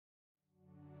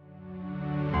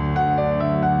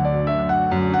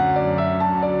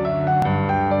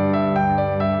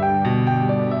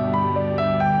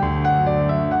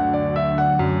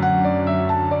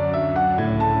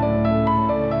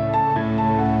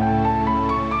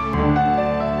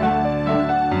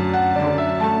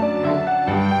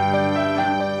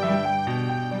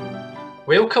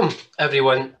Welcome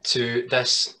everyone to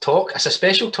this talk. It's a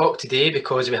special talk today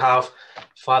because we have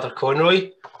Father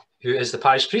Conroy, who is the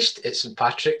parish priest at St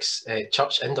Patrick's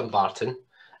Church in Dumbarton,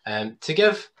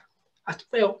 to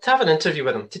have an interview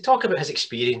with him, to talk about his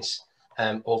experience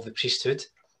of the priesthood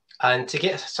and to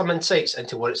get some insights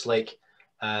into what it's like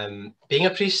being a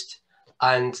priest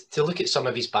and to look at some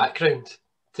of his background,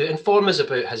 to inform us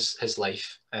about his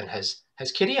life and his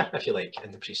career, if you like,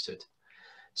 in the priesthood.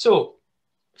 So,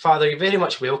 Father, you're very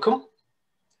much welcome.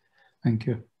 Thank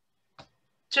you.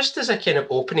 Just as a kind of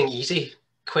opening, easy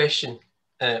question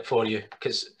for you,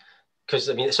 because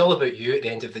I mean, it's all about you at the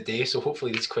end of the day, so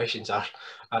hopefully these questions are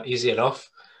easy enough.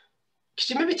 Could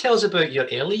you maybe tell us about your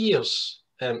early years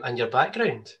and your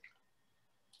background?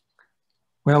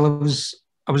 Well,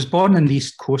 I was born in the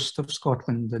east coast of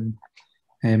Scotland,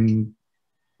 and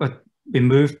but we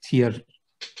moved here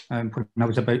when I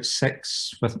was about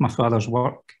 6 with my father's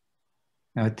work.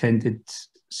 I attended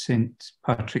St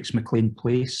Patrick's MacLean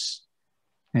Place,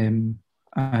 and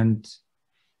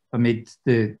I made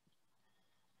the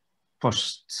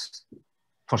first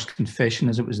confession,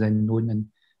 as it was then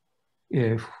known,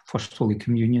 and first Holy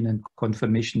Communion and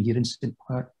confirmation here in St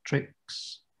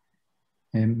Patrick's.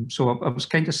 So I was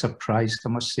kind of surprised, I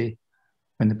must say,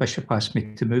 when the bishop asked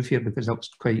me to move here, because that was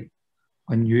quite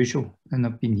unusual, and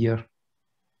I've been here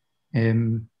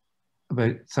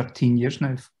about 13 years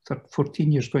now,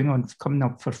 14 years going on, coming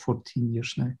up for 14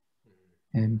 years now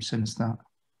since that.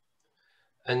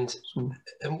 And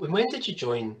when did you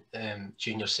join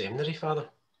junior seminary, Father?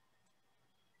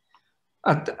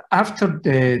 After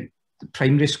the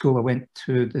primary school, I went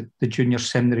to the junior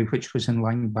seminary, which was in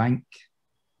Langbank.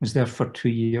 I was there for 2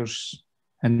 years.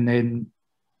 And then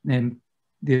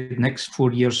the next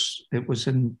 4 years, it was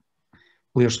in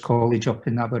Blair's College up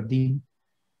in Aberdeen.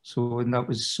 And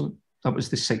that was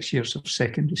the 6 years of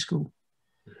secondary school.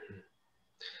 Mm-hmm.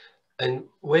 And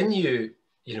when you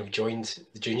joined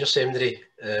the junior seminary,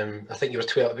 I think you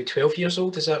were about 12 years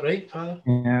old, is that right, Father?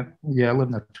 Yeah,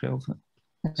 11 or 12.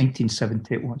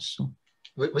 1970 it was. So.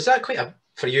 Was that quite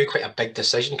a big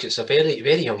decision? Because it's a very,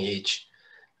 very young age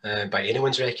by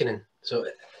anyone's reckoning. So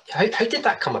how did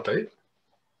that come about?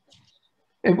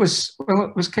 It was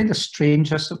kind of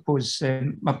strange, I suppose.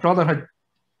 My brother had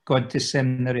gone to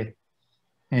seminary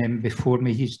before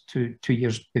me. He's two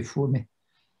years before me.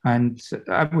 And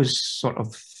I was sort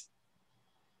of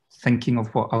thinking of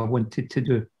what I wanted to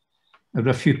do. There were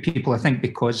a few people, I think,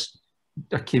 because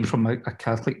I came from a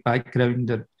Catholic background,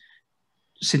 that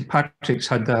St Patrick's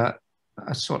had a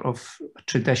sort of a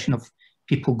tradition of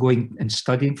people going and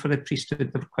studying for the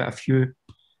priesthood. There were quite a few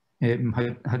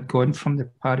had gone from the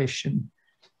parish, and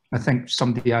I think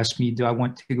somebody asked me, do I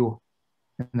want to go?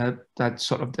 And that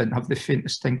sort of didn't have the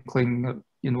faintest inkling,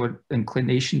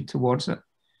 inclination towards it.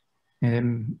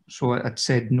 So I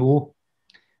said no.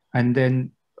 And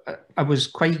then I was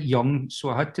quite young, so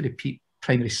I had to repeat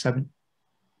primary 7.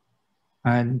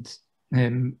 And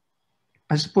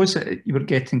I suppose that you were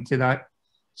getting to that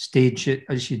stage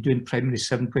as you do in primary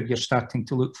 7, where you're starting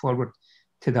to look forward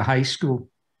to the high school.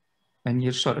 And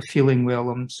you're sort of feeling, well,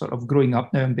 I'm sort of growing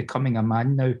up now and becoming a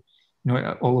man now,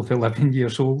 at all of 11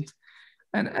 years old.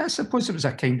 And I suppose it was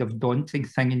a kind of daunting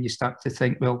thing, and you start to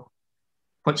think, well,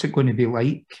 what's it going to be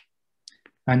like?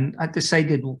 And I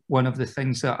decided one of the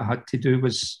things that I had to do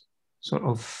was sort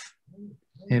of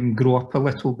grow up a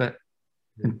little bit.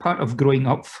 And part of growing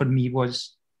up for me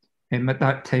was, at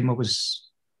that time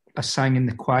I sang in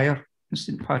the choir in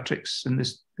St Patrick's, and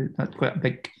that's quite a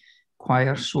big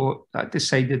choir. So I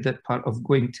decided that part of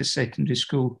going to secondary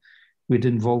school would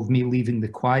involve me leaving the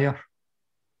choir.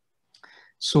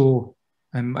 So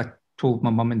I told my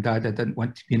mum and dad I didn't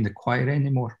want to be in the choir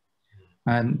anymore.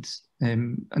 And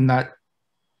that,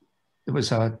 it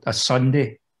was a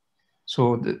Sunday.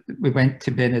 So we went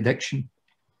to benediction.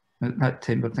 At that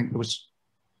time, I think there was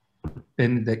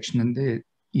benediction in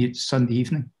the Sunday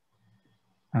evening.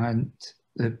 And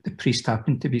the priest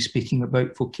happened to be speaking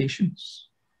about vocations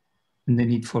and the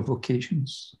need for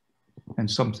vocations.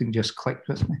 And something just clicked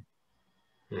with me.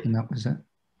 And that was it.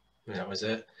 That was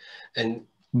it. And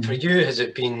for you, has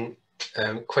it been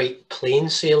quite plain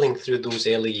sailing through those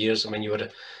early years? I mean, you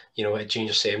were at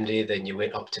junior seminary, then you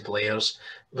went up to Blair's.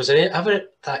 Was there ever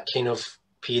that kind of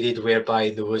period whereby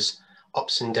there was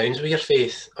ups and downs with your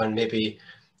faith, and maybe,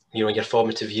 in your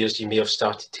formative years, you may have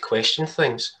started to question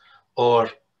things? Or,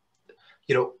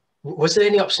 was there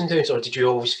any ups and downs, or did you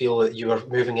always feel that you were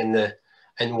moving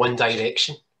in one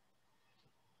direction?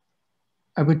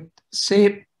 I would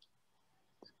say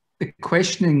the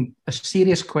questioning, a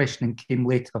serious questioning, came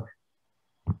later.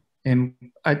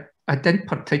 I didn't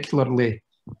particularly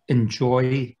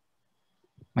enjoy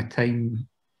my time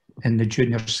in the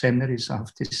junior seminaries, I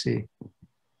have to say.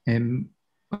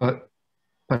 But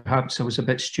perhaps I was a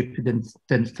bit stupid and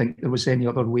didn't think there was any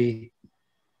other way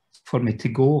for me to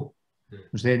go.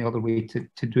 Was there any other way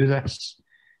to do this?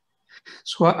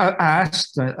 So I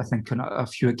asked, I think on a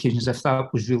few occasions, if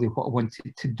that was really what I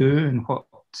wanted to do, and what,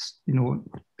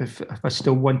 if I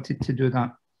still wanted to do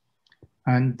that.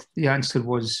 And the answer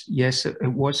was yes, it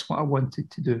was what I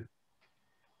wanted to do.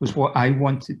 It was what I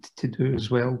wanted to do as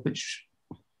well, which,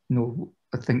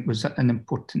 I think was an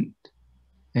important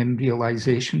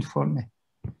realization for me.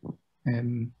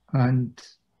 And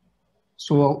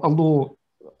so although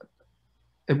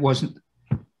it wasn't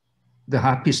the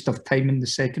happiest of time in the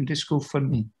secondary school for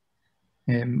me,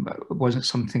 it wasn't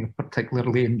something I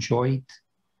particularly enjoyed,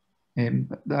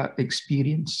 that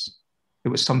experience. It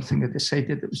was something I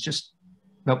decided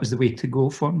that was the way to go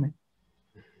for me.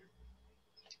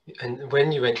 And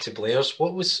when you went to Blair's,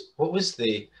 what was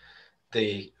the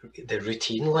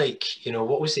routine like?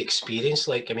 What was the experience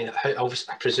like? I mean,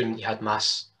 I presume you had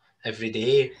mass every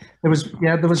day. There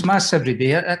was mass every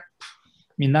day. I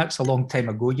mean, that's a long time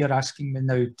ago. You're asking me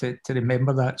now to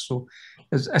remember that. So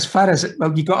as far as,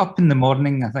 you got up in the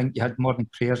morning, I think you had morning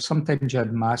prayer. Sometimes you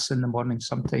had mass in the morning,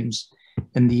 sometimes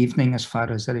in the evening, as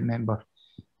far as I remember.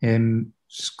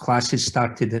 Classes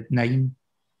started at 9,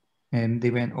 and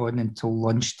they went on until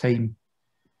lunchtime.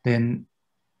 Then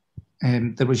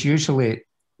there was usually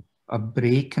a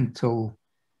break until,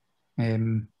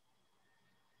 I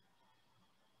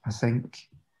think,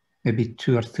 maybe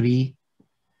 2 or 3,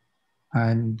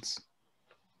 and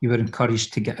you were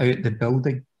encouraged to get out the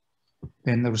building.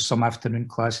 Then there was some afternoon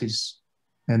classes.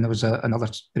 Then there was another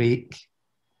break.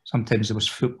 Sometimes there was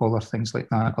football or things like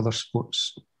that, other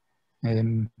sports.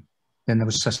 Then there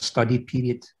was a study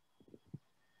period,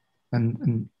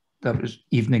 and that was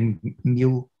evening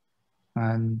meal,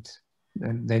 and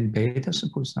then bed, I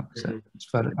suppose. That was it.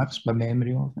 That's my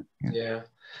memory of it. Yeah.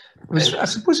 I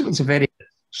suppose it was a very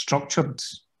structured,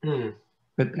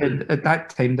 but at that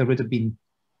time there would have been,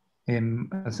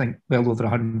 I think, well over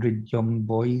 100 young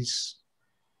boys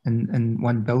in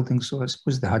one building. So I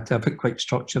suppose they had to have it quite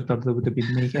structured, or there would have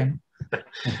been mayhem.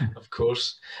 Of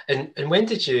course. And when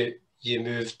did you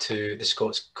move to the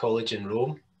Scots College in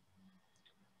Rome?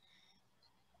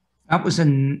 That was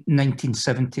in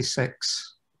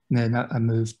 1976. Then I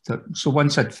moved. So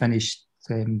once I'd finished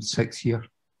 6th year,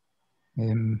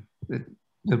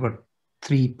 there were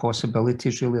 3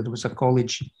 possibilities really. There was a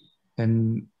college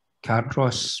in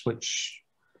Cardross, which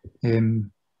is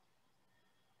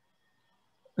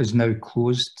now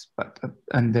closed,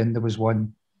 and then there was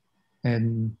one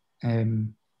in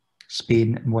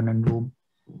Spain and one in Rome.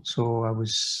 So I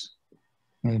was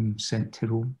sent to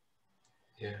Rome.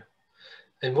 Yeah.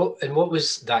 And what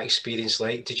was that experience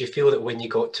like? Did you feel that when you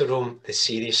got to Rome, the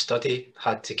serious study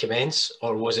had to commence,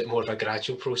 or was it more of a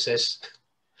gradual process?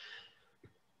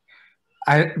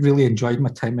 I really enjoyed my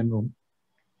time in Rome.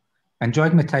 I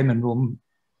enjoyed my time in Rome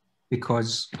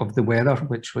because of the weather,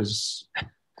 which was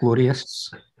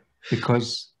glorious,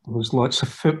 because there was lots of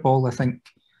football. I think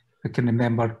I can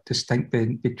remember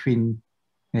distinctly between,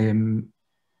 when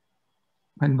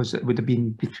was it? It would have been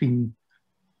between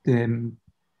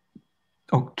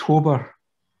October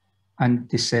and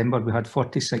December. We had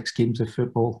 46 games of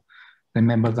football. I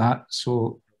remember that.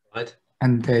 So,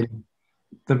 and then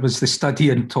there was the study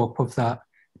on top of that,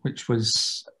 which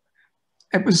was,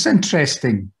 it was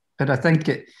interesting, but I think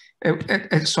it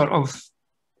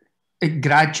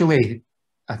gradually,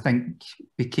 I think,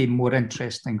 became more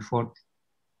interesting for me.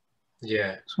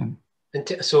 Yeah.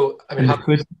 So I mean,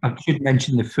 food, I should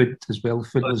mention the food as well.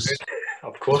 Food was,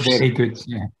 of course, very good.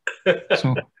 Yeah.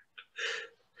 So,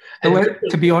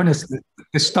 to be honest,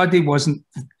 the study wasn't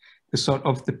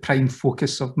the prime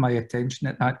focus of my attention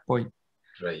at that point.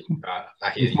 Right.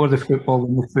 I hear you. More the football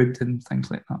and the food and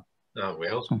things like that. Oh,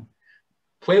 well. So,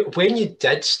 when you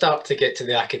did start to get to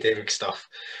the academic stuff,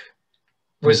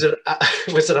 was there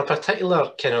a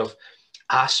particular kind of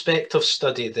aspect of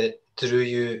study that drew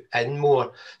you in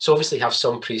more? So obviously you have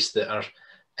some priests that are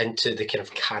into the kind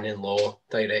of canon law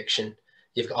direction.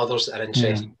 You've got others that are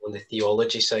interested on the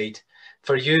theology side.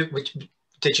 For you,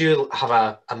 did you have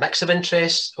a mix of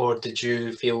interests, or did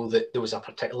you feel that there was a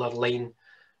particular line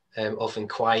of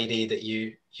inquiry that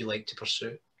you like to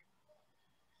pursue?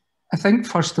 I think,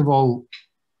 first of all,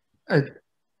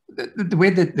 the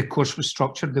way that the course was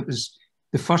structured, it was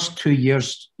the first 2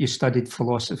 years you studied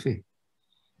philosophy.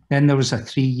 Then there was a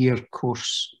 3-year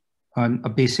course, a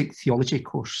basic theology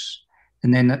course.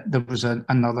 And then there was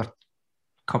another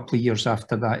couple of years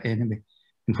after that anyway,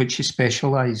 in which you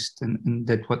specialised and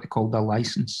did what they called a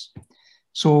licence.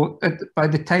 So by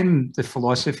the time the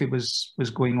philosophy was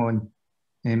going on,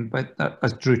 but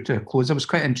that drew to a close, I was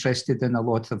quite interested in a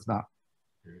lot of that.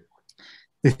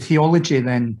 The theology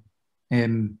then,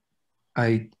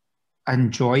 I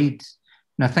enjoyed,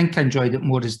 and I think I enjoyed it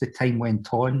more as the time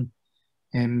went on,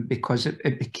 because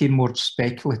it became more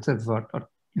speculative, or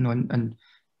and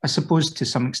I suppose to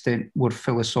some extent more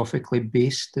philosophically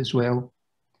based as well.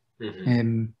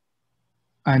 Mm-hmm.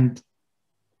 And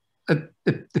at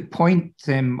the point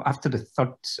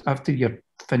after you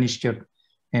finished your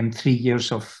 3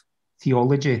 years of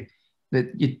theology,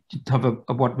 that you'd have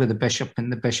a word with the bishop,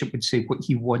 and the bishop would say what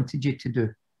he wanted you to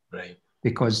do. Right.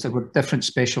 Because there were different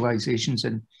specializations,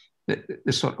 and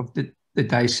the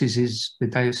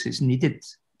diocese needed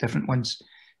different ones.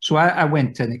 So I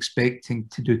went in expecting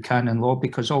to do canon law,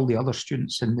 because all the other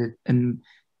students in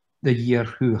the year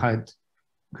who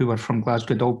were from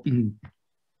Glasgow had all been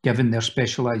given their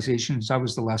specializations. I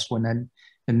was the last one in,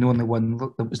 and the only one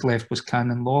that was left was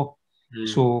canon law. Mm.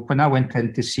 So when I went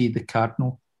in to see the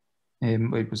cardinal,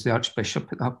 it was the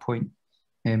archbishop at that point,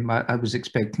 I was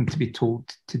expecting to be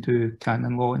told to do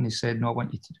canon law, and he said, no, I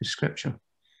want you to do scripture.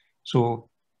 So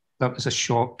that was a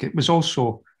shock. It was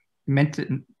also meant that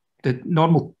the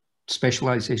normal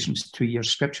specialization was 2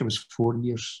 years, scripture was 4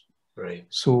 years. Right.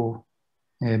 So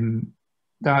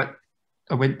that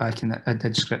I went back and I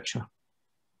did scripture,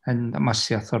 and I must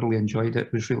say I thoroughly enjoyed it.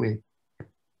 It was really,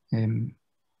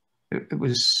 it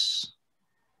was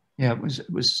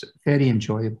very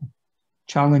enjoyable,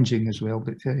 challenging as well,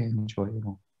 but very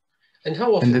enjoyable. And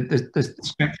how often? And the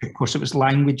scripture, of course, it was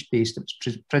language based. It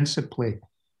was principally,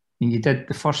 and you did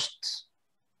the first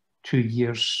 2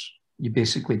 years, you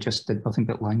basically just did nothing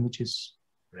but languages.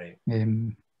 Right.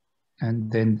 And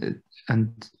then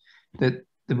the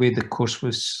way the course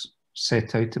was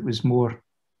set out, it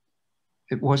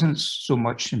wasn't so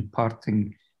much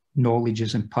imparting knowledge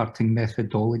as imparting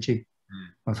methodology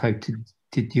of how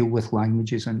to deal with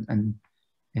languages and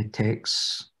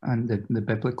texts, and the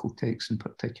biblical texts in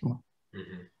particular.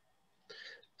 Mm-hmm.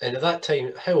 And at that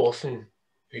time, how often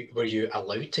were you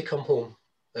allowed to come home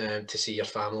to see your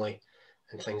family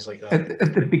and things like that?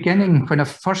 At the beginning, when I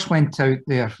first went out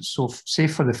there, so say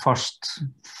for the first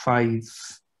five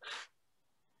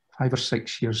or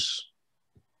 6 years,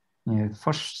 yeah, the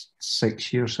first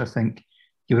 6 years, I think,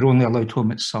 you were only allowed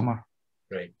home at summer.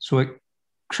 Right. So at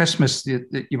Christmas,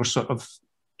 you were sort of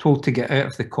told to get out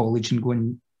of the college and go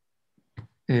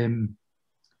and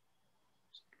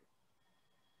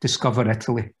discover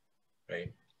Italy.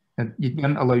 Right. And you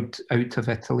weren't allowed out of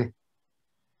Italy.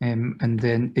 And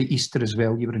then at Easter as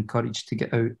well, you were encouraged to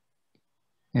get out.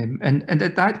 And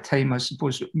at that time, I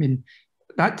suppose,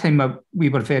 that time we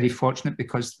were very fortunate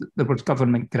because there was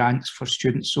government grants for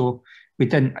students, so we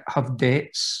didn't have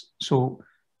debts. So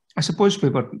I suppose we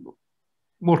were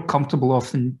more comfortable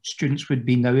off than students would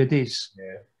be nowadays.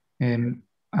 Yeah.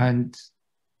 And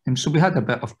so we had a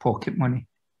bit of pocket money.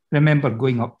 I remember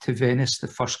going up to Venice the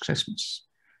first Christmas,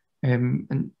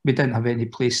 and we didn't have any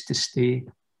place to stay.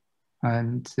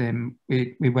 And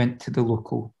we went to the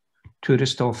local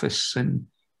tourist office, and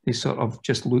they sort of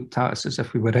just looked at us as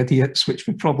if we were idiots, which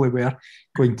we probably were,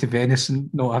 going to Venice and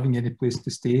not having any place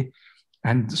to stay.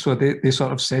 And so they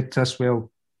sort of said to us,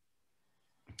 well,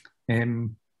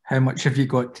 how much have you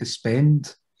got to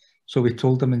spend? So we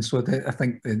told them, and so I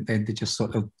think then they just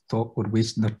sort of thought we're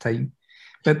wasting their time.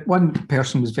 But one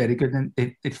person was very good, and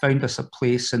they found us a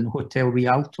place in Hotel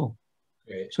Rialto.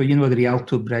 Right. So you know the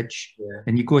Rialto Bridge, yeah.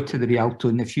 And you go to the Rialto,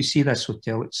 and if you see this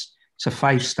hotel, it's a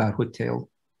 5-star hotel.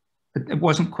 But it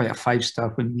wasn't quite a 5-star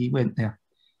when we went there.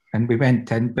 And we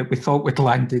went in, but we thought we'd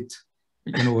landed,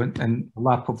 in a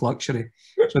lap of luxury.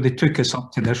 So they took us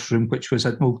up to this room, which was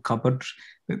an old cupboard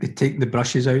that they'd taken the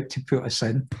brushes out to put us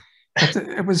in. But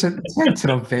it was at the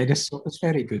centre of Venice, so it was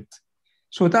very good.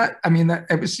 So that,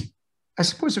 it was, I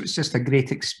suppose it was just a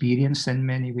great experience in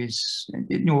many ways.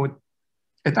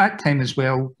 At that time as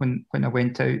well, when I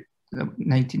went out,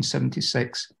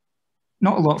 1976,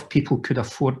 not a lot of people could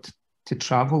afford to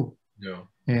travel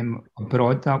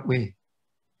abroad that way.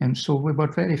 And so we were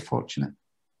very fortunate.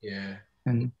 Yeah.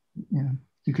 And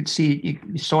you could see,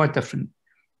 you saw a different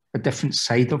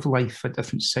side of life, a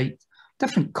different side,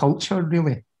 different culture,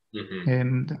 really.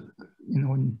 Mm-hmm.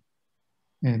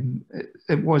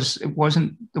 It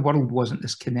wasn't, the world wasn't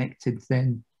as connected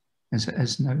then as it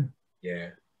is now. Yeah,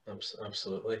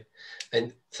 absolutely.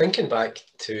 And thinking back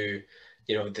to,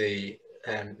 the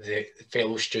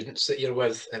fellow students that you're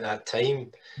with at that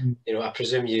time, I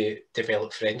presume you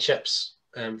developed friendships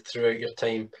throughout your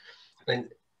time.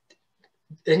 And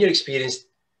in your experience,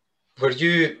 were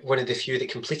you one of the few that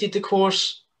completed the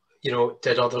course?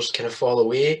 Did others kind of fall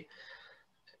away?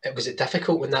 was it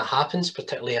difficult when that happens,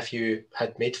 particularly if you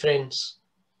had made friends?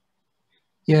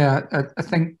 Yeah, I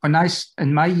think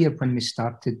in my year when we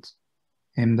started,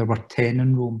 there were 10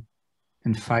 in Rome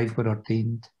and 5 were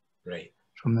ordained Right.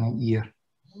 from that year.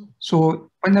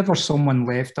 So whenever someone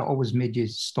left, it always made you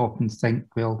stop and think,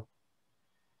 well,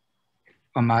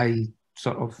 do I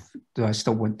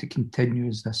still want to continue?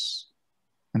 Is this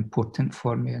important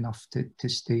for me enough to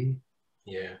stay?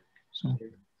 Yeah. So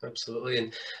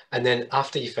Absolutely. And then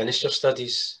after you finished your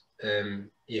studies,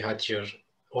 you had your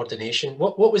ordination.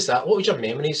 What was that? What was your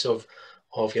memories of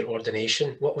your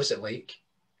ordination? What was it like?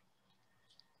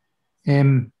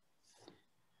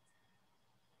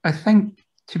 I think,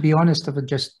 to be honest, you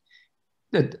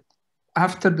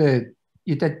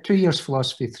did 2 years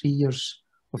philosophy, 3 years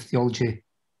of theology,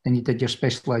 and you did your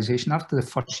specialisation. After the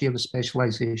first year of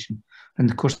specialisation, in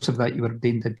the course of that, you were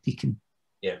ordained a deacon.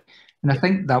 Yeah. And I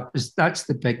think that's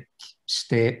the big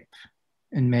step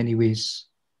in many ways,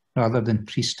 rather than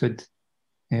priesthood,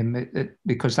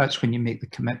 because that's when you make the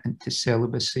commitment to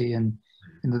celibacy and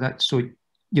that. So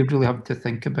you really have to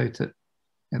think about it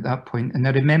at that point. And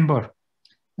I remember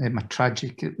my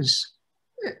tragic. It was,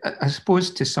 I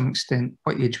suppose, to some extent,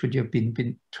 what age would you have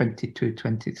been 22,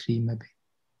 23 maybe?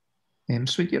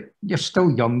 So you're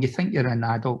still young. You think you're an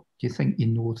adult. You think you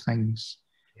know things.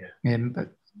 Yeah.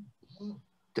 But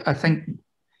I think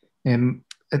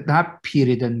at that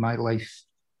period in my life,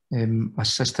 my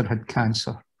sister had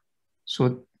cancer.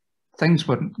 So things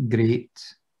weren't great.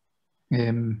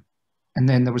 And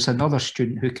then there was another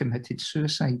student who committed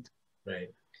suicide.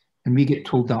 Right. And we get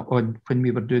told that on when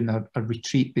we were doing a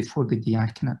retreat before the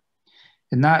diaconate.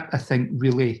 And that, I think,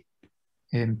 really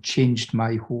changed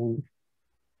my whole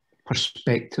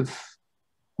perspective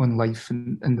on life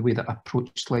and the way that I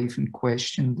approached life and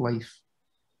questioned life.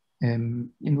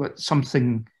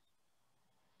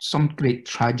 Some great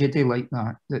tragedy like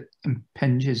that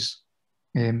impinges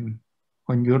on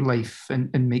your life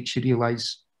and makes you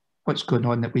realise what's going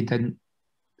on, that we didn't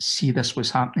see this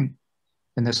was happening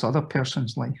in this other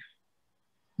person's life.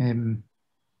 And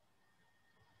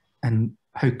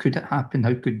how could it happen?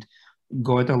 How could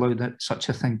God allow such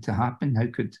a thing to happen? How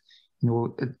could,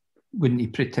 wouldn't he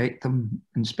protect them?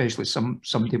 And especially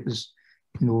somebody was,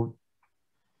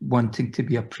 wanting to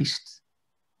be a priest.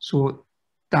 So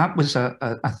that was,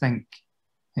 I think,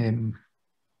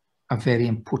 a very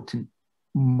important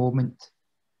moment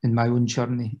in my own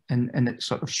journey. And it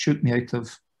sort of shook me out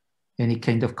of any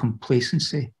kind of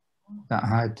complacency that I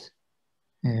had.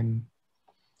 And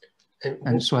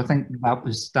so I think that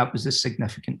was the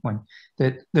significant one.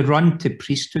 The run to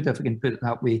priesthood, if I can put it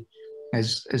that way,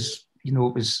 is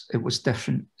it was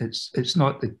different. It's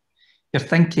not that you're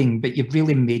thinking, but you've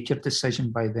really made your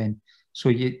decision by then. So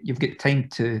you've got time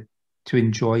to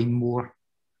enjoy more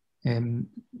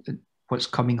what's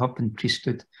coming up in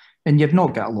priesthood. And you've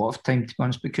not got a lot of time, to be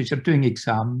honest, because you're doing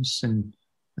exams, and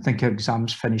I think our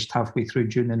exams finished halfway through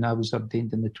June, and I was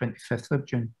ordained on the 25th of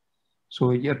June.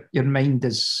 So your mind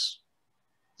is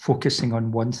focusing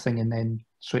on one thing and then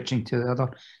switching to the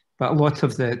other. But a lot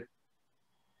of the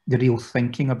real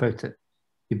thinking about it,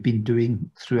 you've been doing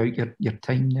throughout your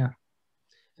time there.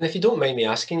 And if you don't mind me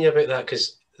asking you about that,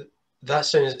 because that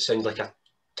sounds like a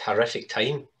terrific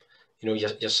time.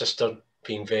 Your sister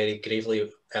being very gravely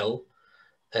ill,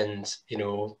 and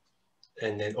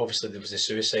and then obviously there was the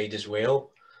suicide as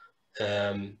well.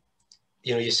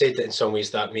 You said that in some ways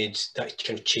that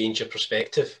kind of change your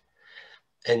perspective,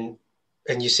 and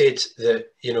you said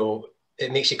that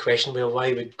it makes you question, well,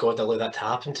 why would God allow that to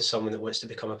happen to someone that wants to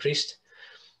become a priest?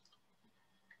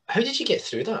 How did you get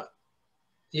through that?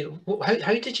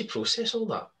 How did you process all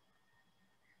that?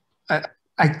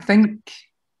 I think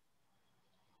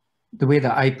the way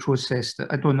that I processed it,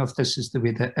 I don't know if this is the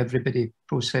way that everybody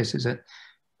processes it,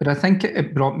 but I think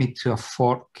it brought me to a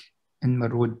fork in my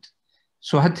road.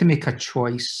 So I had to make a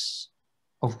choice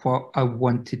of what I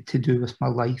wanted to do with my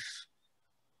life,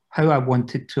 how I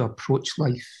wanted to approach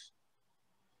life.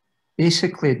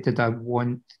 Basically, did I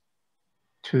want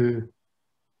to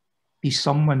be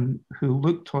someone who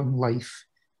looked on life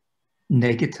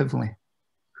negatively,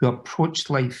 who approached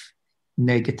life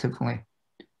negatively,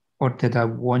 or did I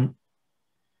want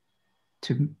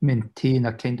to maintain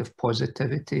a kind of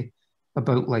positivity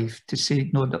about life, to say,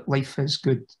 no, that life is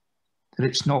good, that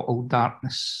it's not all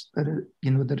darkness, that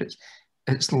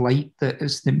it's light that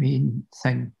is the main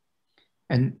thing.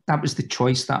 And that was the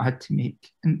choice that I had to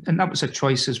make. And that was a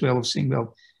choice as well of saying,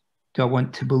 well, do I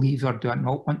want to believe or do I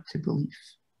not want to believe?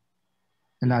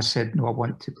 And I said, no, I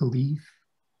want to believe.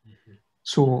 Mm-hmm.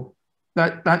 So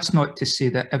that's not to say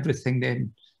that everything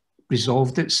then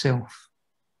resolved itself.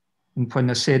 And when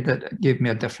I said that, it gave me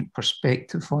a different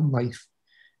perspective on life.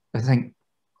 I think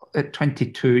at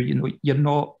 22, you know, you're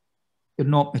not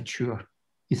mature.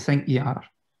 You think you are.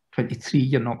 23,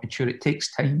 you're not mature. It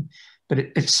takes time, but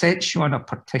it sets you on a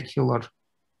particular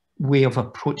way of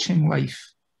approaching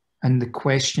life, and the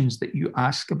questions that you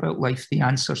ask about life, the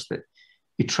answers that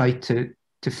you try to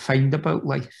find about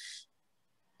life,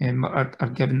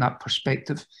 are given that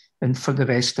perspective. And for the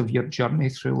rest of your journey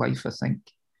through life, I think,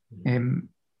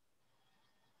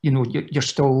 you know, you're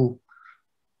still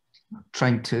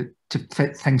trying to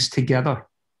fit things together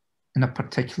in a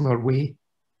particular way.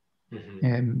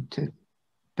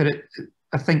 But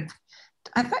I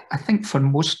think for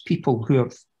most people who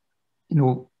have, you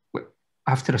know,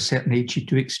 after a certain age, you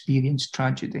do experience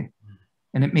tragedy,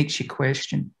 and it makes you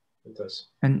question. It does.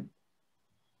 And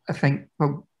I think,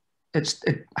 well,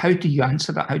 how do you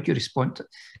answer that? How do you respond to it?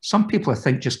 Some people, I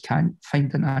think, just can't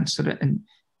find an answer and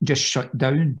just shut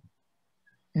down,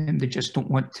 and they just don't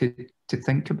want to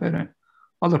think about it.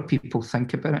 Other people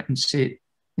think about it and say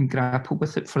and grapple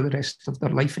with it for the rest of their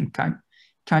life and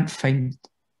can't find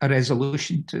a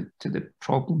resolution to the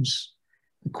problems,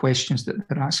 the questions that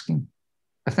they're asking.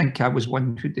 I think I was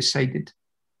one who decided,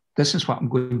 this is what I'm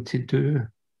going to do.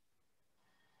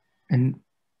 And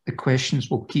the questions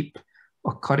will keep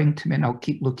occurring to me, and I'll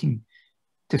keep looking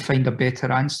to find a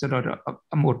better answer, or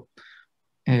a more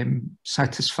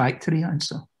satisfactory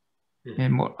answer,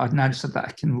 or an answer that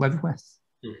I can live with.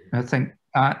 And I think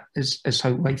that is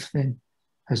how life then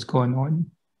has gone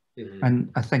on.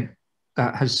 And I think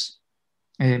that has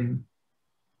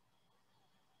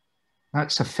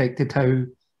that's affected how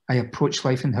I approach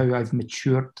life and how I've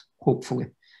matured, hopefully,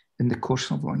 in the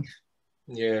course of life.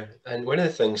 Yeah, and one of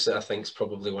the things that I think is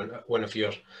probably one of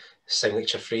your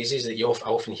signature phrases that I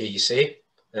often hear you say,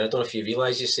 and I don't know if you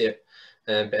realise you say it,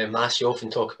 but in Mass you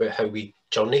often talk about how we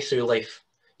journey through life.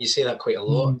 You say that quite a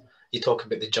lot. You talk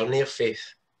about the journey of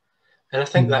faith. And I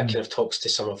think that kind of talks to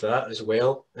some of that as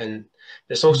well. And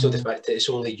there's also the fact that it's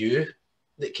only you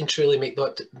that can truly make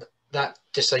that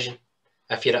decision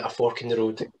if you're at a fork in the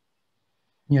road.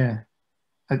 Yeah,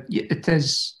 it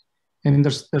is. I mean,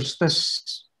 there's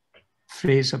this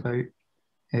phrase about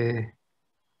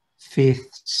faith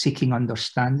seeking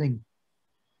understanding.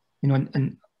 You know,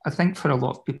 and I think for a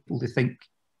lot of people, they think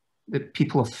that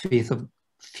people of faith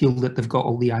feel that they've got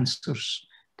all the answers,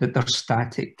 that they're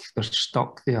static, they're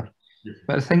stuck there.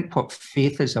 But I think what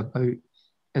faith is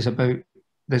about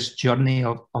this journey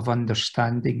of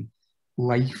understanding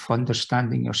life,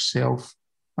 understanding yourself,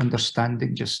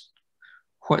 understanding just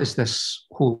what is this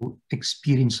whole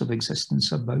experience of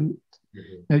existence about.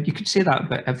 Now, you could say that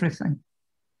about everything.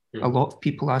 A lot of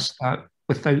people ask that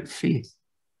without faith.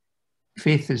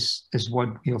 Faith is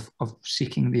one way of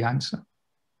seeking the answer,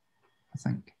 I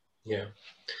think. Yeah.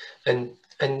 And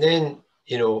then,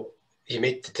 you know, you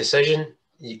made the decision,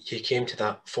 you came to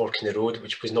that fork in the road,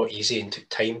 which was not easy and took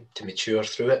time to mature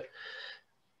through it.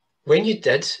 When you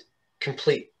did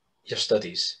complete your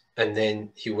studies and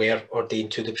then you were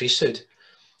ordained to the priesthood,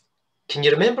 can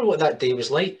you remember what that day was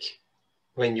like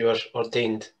when you were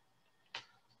ordained?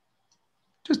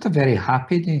 Just a very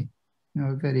happy day, you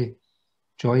know, a very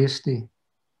joyous day.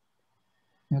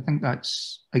 I think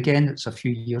that's, again, it's a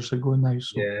few years ago now.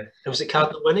 So. Yeah. And was it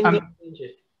Cardinal Winning that ordained you?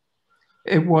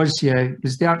 It was, yeah. It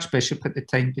was the Archbishop at the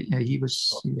time, but yeah, he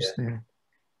was the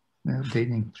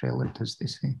ordaining prelate, as they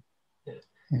say.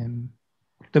 Yeah.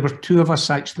 There were two of us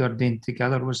actually ordained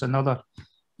together. There was another,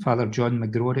 Father John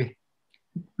McGrory.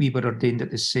 We were ordained at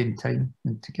the same time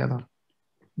and together,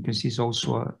 because he's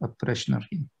also a parishioner,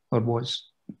 or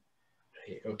was.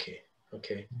 Right,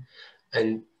 okay.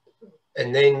 And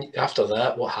then after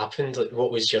that, what happened? Like,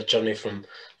 what was your journey from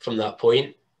that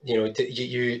point? You know, did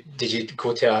you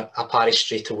go to a parish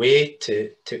straight away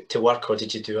to work, or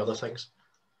did you do other things?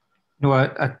 No,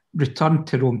 I returned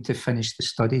to Rome to finish the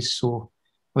studies. So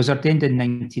I was ordained in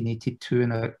 1982,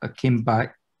 and I came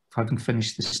back having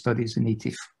finished the studies in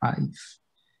 85.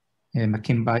 I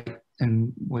came back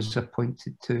and was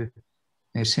appointed to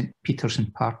St. Peter's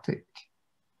in Partick.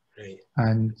 Right.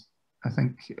 And I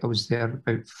think I was there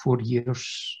about 4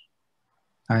 years,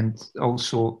 and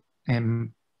also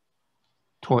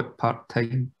taught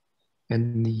part-time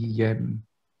in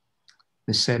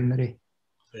the seminary.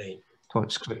 Right.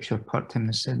 Taught scripture part-time in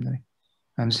the seminary.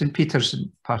 And St. Peter's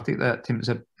in Partick at that time,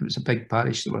 it was a big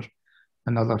parish. There were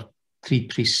another 3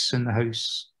 priests in the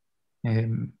house.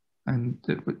 And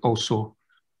it also,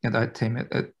 at that time,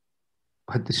 it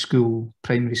had the school,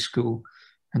 primary school,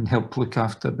 and helped look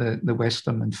after the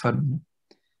Western Infirmary,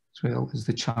 as well as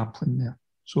the chaplain there.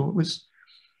 So it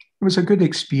was a good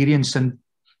experience and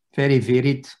very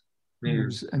varied.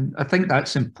 And I think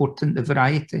that's important. The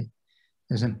variety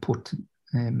is important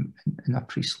in a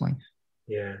priest's life.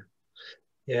 Yeah,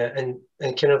 yeah, and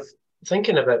kind of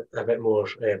thinking a bit more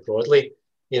broadly,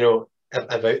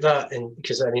 about that, and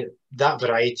because I mean that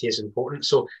variety is important.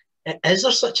 So, is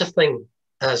there such a thing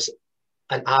as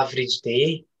an average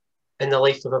day in the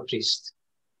life of a priest,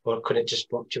 or can it just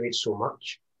fluctuate so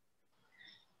much?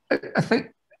 I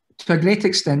think to a great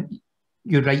extent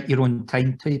you write your own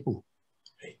timetable.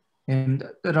 Right. And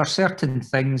there are certain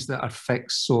things that are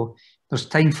fixed. So there's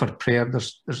time for prayer,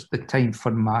 there's the time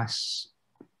for mass.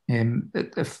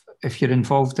 If you're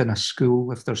involved in a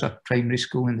school, if there's a primary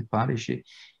school in the parish,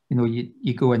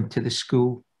 you go into the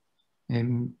school.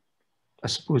 I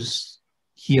suppose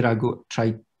here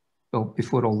well,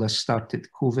 before all this started,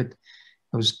 COVID,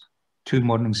 I was 2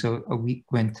 mornings a week,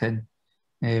 went in.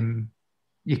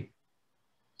 You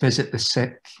visit the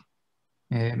sick,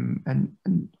 and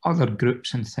other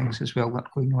groups and things as well that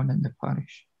are going on in the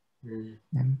parish.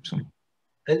 And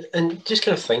just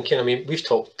kind of thinking, I mean, we've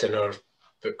talked in our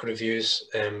book reviews,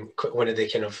 one of the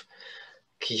kind of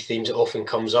key themes that often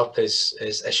comes up is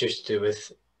issues to do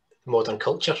with modern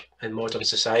culture and modern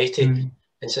society.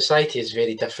 And society is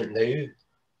very different now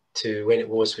to when it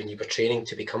was when you were training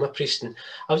to become a priest. And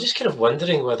I was just kind of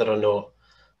wondering whether or not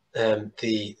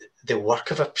the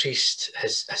work of a priest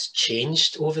has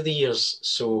changed over the years.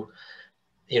 So,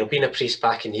 being a priest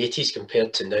back in the 80s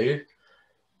compared to now,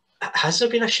 has there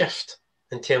been a shift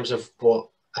in terms of what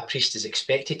a priest is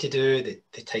expected to do,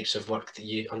 the types of work that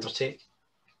you undertake?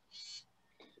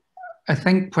 I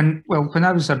think when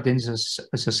I was ordained, as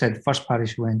I said, the first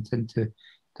parish went into,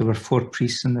 there were 4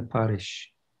 priests in the parish.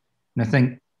 And I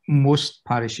think most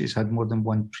parishes had more than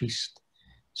 1 priest.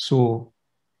 So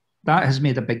that has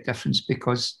made a big difference,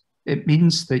 because it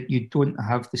means that you don't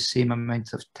have the same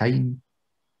amount of time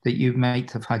that you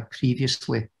might have had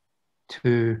previously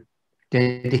to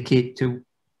dedicate to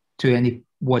any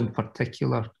one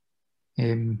particular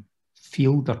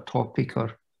field or topic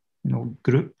or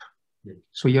group.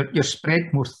 So you're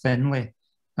spread more thinly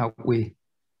that way.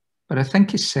 But I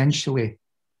think essentially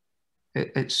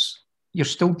you're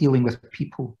still dealing with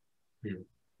people,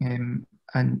 and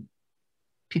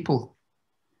people,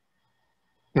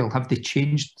 well, have they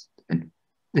changed? And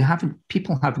they haven't.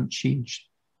 People haven't changed.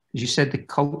 As you said, the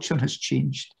culture has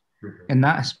changed, and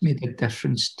that has made a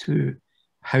difference to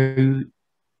how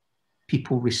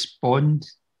people respond,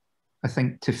 I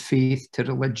think, to faith, to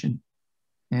religion,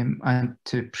 and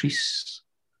to priests.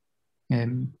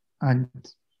 And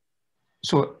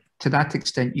so to that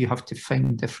extent, you have to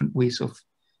find different ways of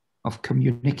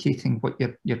communicating what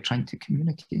you're trying to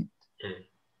communicate.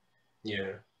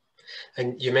 Yeah.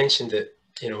 And you mentioned that,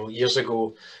 years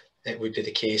ago, it would be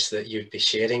the case that you'd be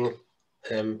sharing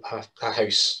a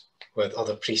house with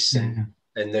other priests, and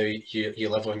now you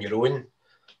live on your own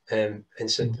in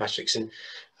St. Patrick's. And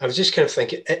I was just kind of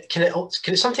thinking, can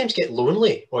it sometimes get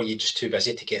lonely, or are you just too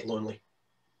busy to get lonely?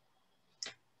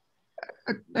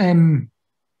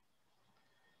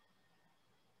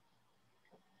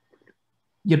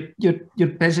 You're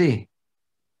busy.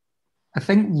 I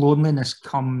think loneliness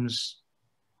comes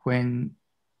when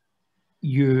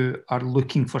you are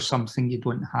looking for something you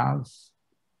don't have.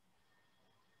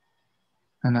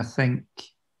 And I think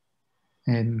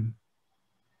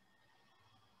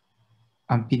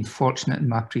I've been fortunate in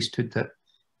my priesthood that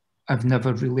I've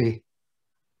never really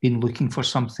been looking for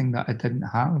something that I didn't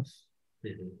have.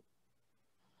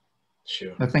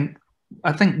 Sure. I think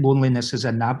loneliness is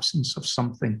an absence of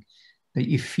something that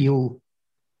you feel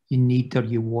you need or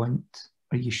you want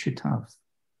or you should have.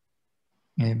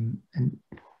 And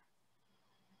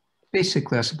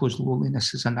basically, I suppose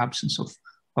loneliness is an absence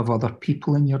of other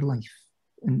people in your life.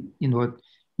 And,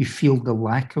 you feel the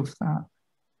lack of that.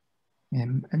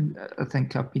 And I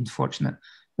think I've been fortunate.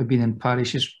 I've been in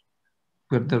parishes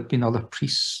where there have been other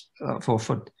priests that have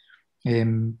offered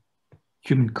human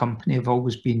company. I've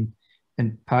always been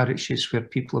in parishes where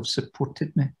people have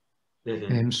supported me.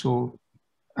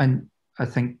 And I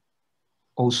think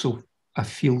also I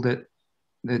feel that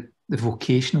the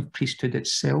vocation of priesthood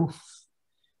itself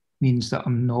means that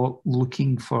I'm not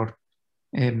looking for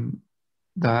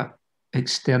that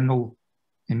external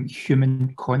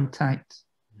human contact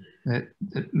that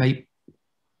might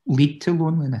lead to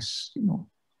loneliness,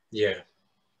 Yeah,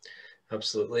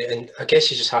 absolutely. And I guess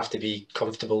you just have to be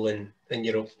comfortable in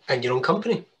your own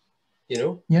company,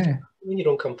 Yeah. In your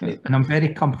own company. And I'm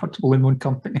very comfortable in my own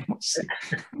company, I must say.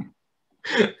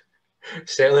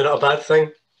 Certainly not a bad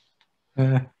thing.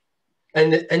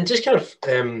 And just kind of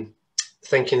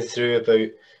thinking through about,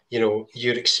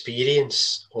 your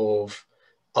experience of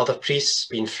other priests,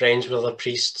 being friends with other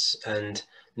priests, and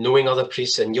knowing other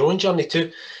priests and your own journey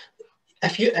too.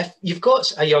 If you've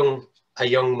got a young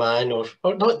man, or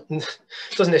not,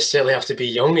 doesn't necessarily have to be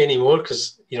young anymore,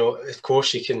 because of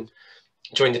course you can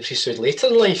join the priesthood later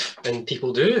in life, and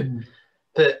people do.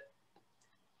 But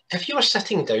if you were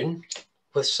sitting down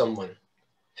with someone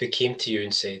who came to you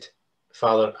and said,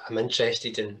 "Father, I'm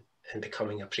interested in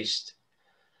becoming a priest,"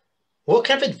 what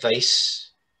kind of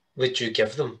advice would you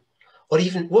give them? Or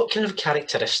even what kind of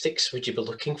characteristics would you be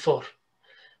looking for?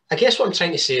 I guess what I'm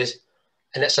trying to say is,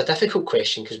 and it's a difficult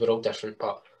question because we're all different,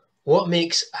 but what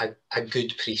makes a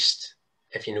good priest,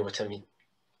 if you know what I mean?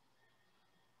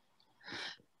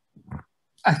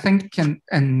 I think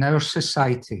in our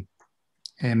society,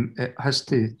 the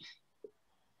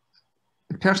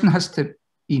person has to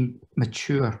be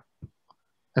mature.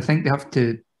 I think they have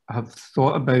to have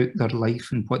thought about their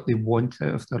life and what they want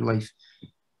out of their life.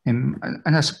 And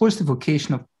I suppose the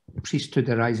vocation of priesthood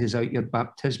arises out your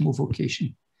baptismal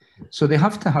vocation. So they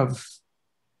have to have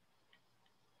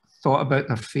thought about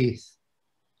their faith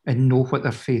and know what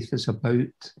their faith is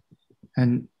about,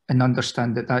 and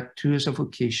understand that too is a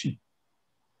vocation,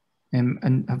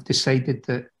 and have decided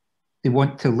that they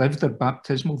want to live their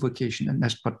baptismal vocation in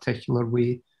this particular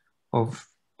way of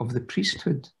the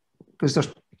priesthood. Because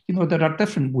there are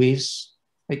different ways,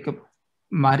 like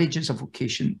marriage is a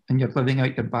vocation, and you're living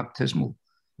out your baptismal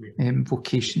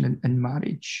vocation in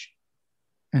marriage.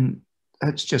 And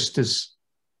that's just as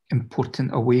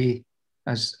important a way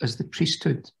as the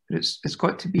priesthood. But it's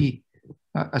got to be,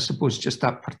 I suppose, just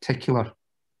that particular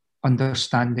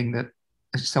understanding that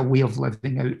it's a way of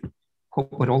living out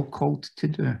what we're all called to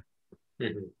do.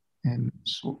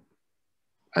 So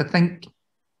I think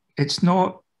it's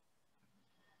not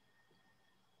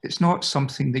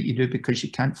something that you do because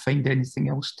you can't find anything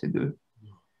else to do.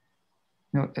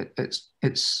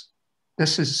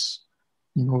 This is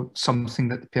something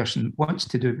that the person wants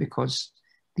to do because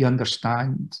they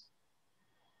understand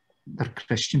their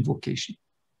Christian vocation.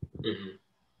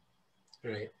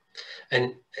 Right.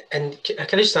 And can I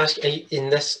just ask, in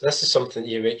this is something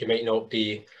you might not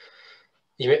be,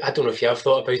 I don't know if you have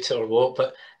thought about it or what,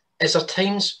 but is there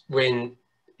times when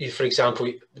you, for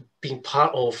example, being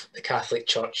part of the Catholic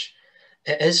Church,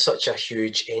 it is such a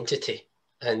huge entity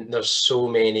and there's so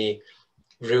many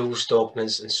rules,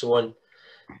 dogmas and so on.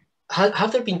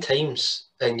 Have there been times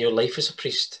in your life as a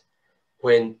priest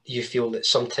when you feel that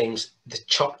sometimes the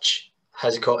church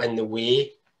has got in the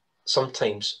way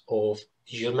sometimes of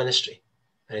your ministry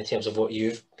and in terms of what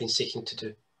you've been seeking to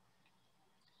do?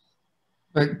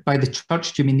 But by the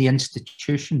church, do you mean the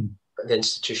institution? The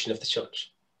institution of the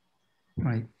church.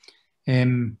 Right.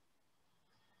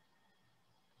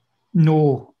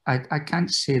 No, I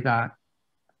can't say that.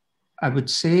 I would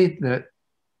say that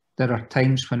there are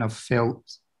times when I've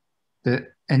felt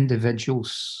that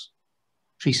individuals,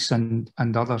 priests and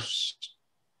others,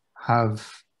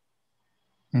 have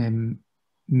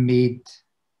made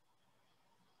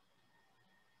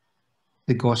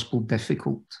the gospel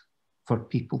difficult for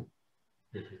people.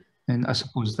 And I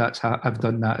suppose that's how I've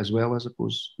done that as well. I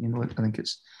suppose, I think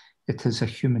it is a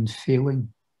human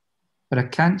failing. But I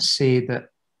can't say that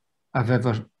I've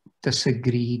ever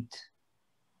disagreed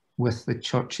with the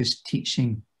church's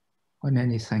teaching on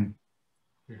anything.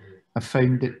 I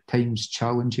found it at times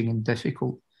challenging and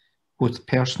difficult, both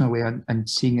personally and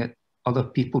seeing it other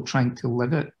people trying to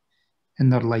live it in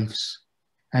their lives.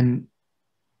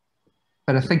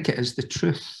 But I think it is the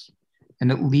truth,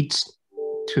 and it leads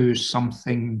to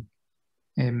something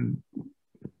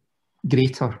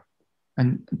greater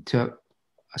and to,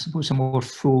 I suppose, a more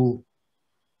full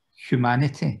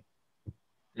humanity.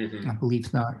 I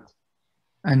believe that.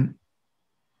 And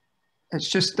it's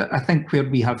just that I think where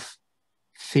we have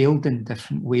failed in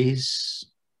different ways,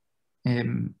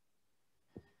 and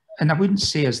I wouldn't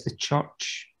say as the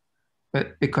church,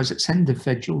 but because it's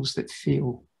individuals that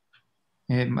fail,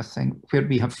 I think where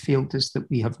we have failed is that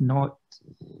we have not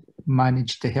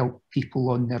managed to help people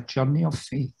on their journey of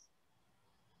faith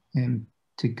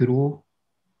to grow.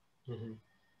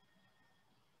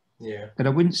 Yeah. But I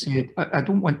wouldn't say, I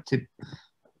don't want to,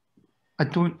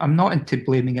 I'm not into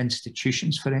blaming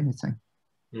institutions for anything.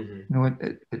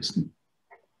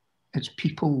 It's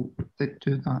people that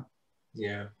do that.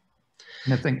 Yeah.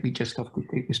 And I think we just have to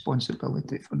take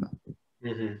responsibility for that.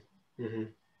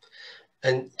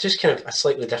 And just kind of a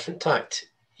slightly different tact,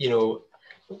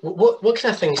 what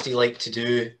kind of things do you like to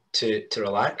do to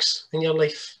relax in your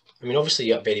life? I mean, obviously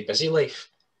you have a very busy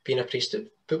life being a priest,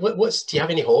 but do you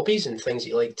have any hobbies and things that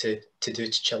you like to do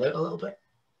to chill out a little bit?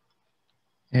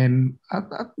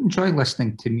 I enjoy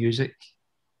listening to music,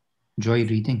 enjoy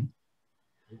reading.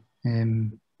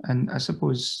 And I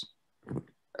suppose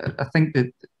I think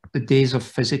that the days of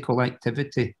physical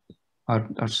activity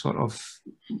are sort of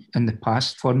in the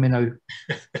past for me now.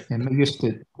 I used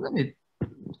to,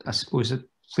 I suppose I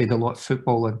played a lot of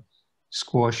football and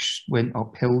squash, went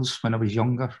up hills when I was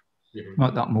younger.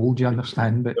 Not that I'm old, you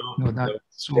understand, but no, that.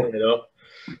 So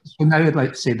now I'd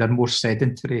like to say they're more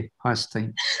sedentary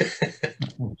pastimes. Fair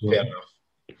enough.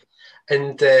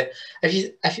 And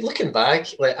if you looking back,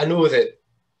 like I know that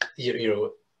you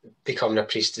know becoming a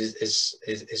priest is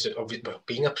well,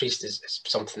 being a priest is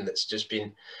something that's just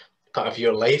been part of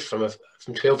your life from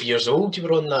 12 years old. You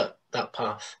were on that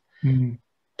path.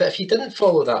 But if you didn't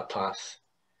follow that path,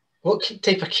 what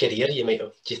type of career do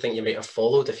you think you might have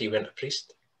followed if you weren't a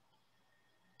priest?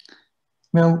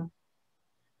 Well,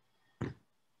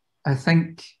 I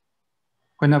think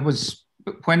when I was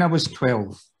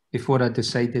 12, before I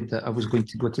decided that I was going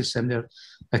to go to seminary,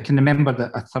 I can remember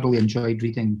that I thoroughly enjoyed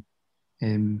reading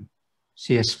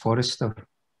C.S. Forrester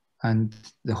and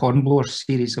the Hornblower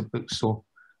series of books. So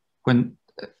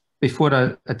before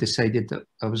I decided that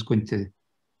I was going to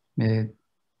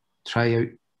try out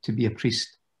to be a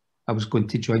priest, I was going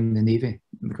to join the Navy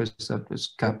because I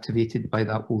was captivated by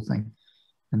that whole thing.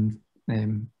 And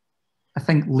I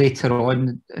think later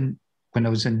on, when I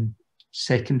was in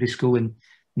secondary school and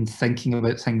thinking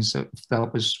about things,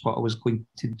 that was what I was going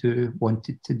to do,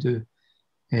 wanted to do.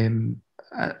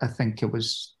 I think I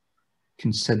was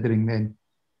considering then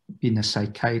being a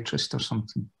psychiatrist or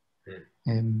something.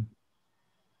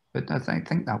 But I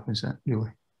think that was it,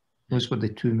 really. Those were the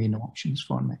two main options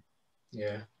for me.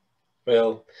 Yeah.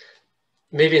 Well,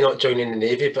 maybe not joining the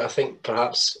Navy, but I think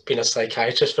perhaps being a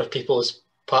psychiatrist for people is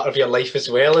part of your life as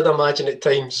well, I'd imagine at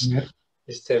times. Yeah,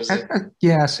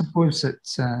 yeah, I suppose it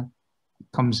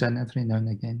comes in every now and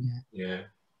again,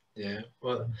 yeah.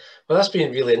 Well, that's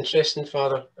been really interesting,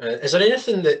 Father. Is there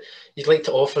anything that you'd like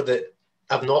to offer that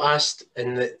I've not asked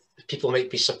and that people might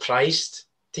be surprised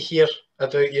to hear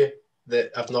about you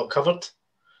that I've not covered?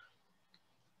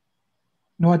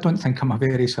 No, I don't think I'm a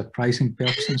very surprising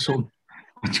person, so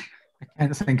I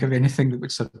can't think of anything that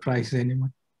would surprise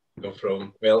anyone. No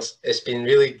problem. Well, it's been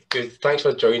really good. Thanks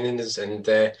for joining us and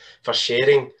for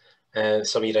sharing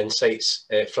some of your insights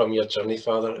from your journey,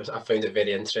 Father. I found it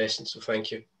very interesting, so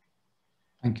thank you.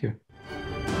 Thank you.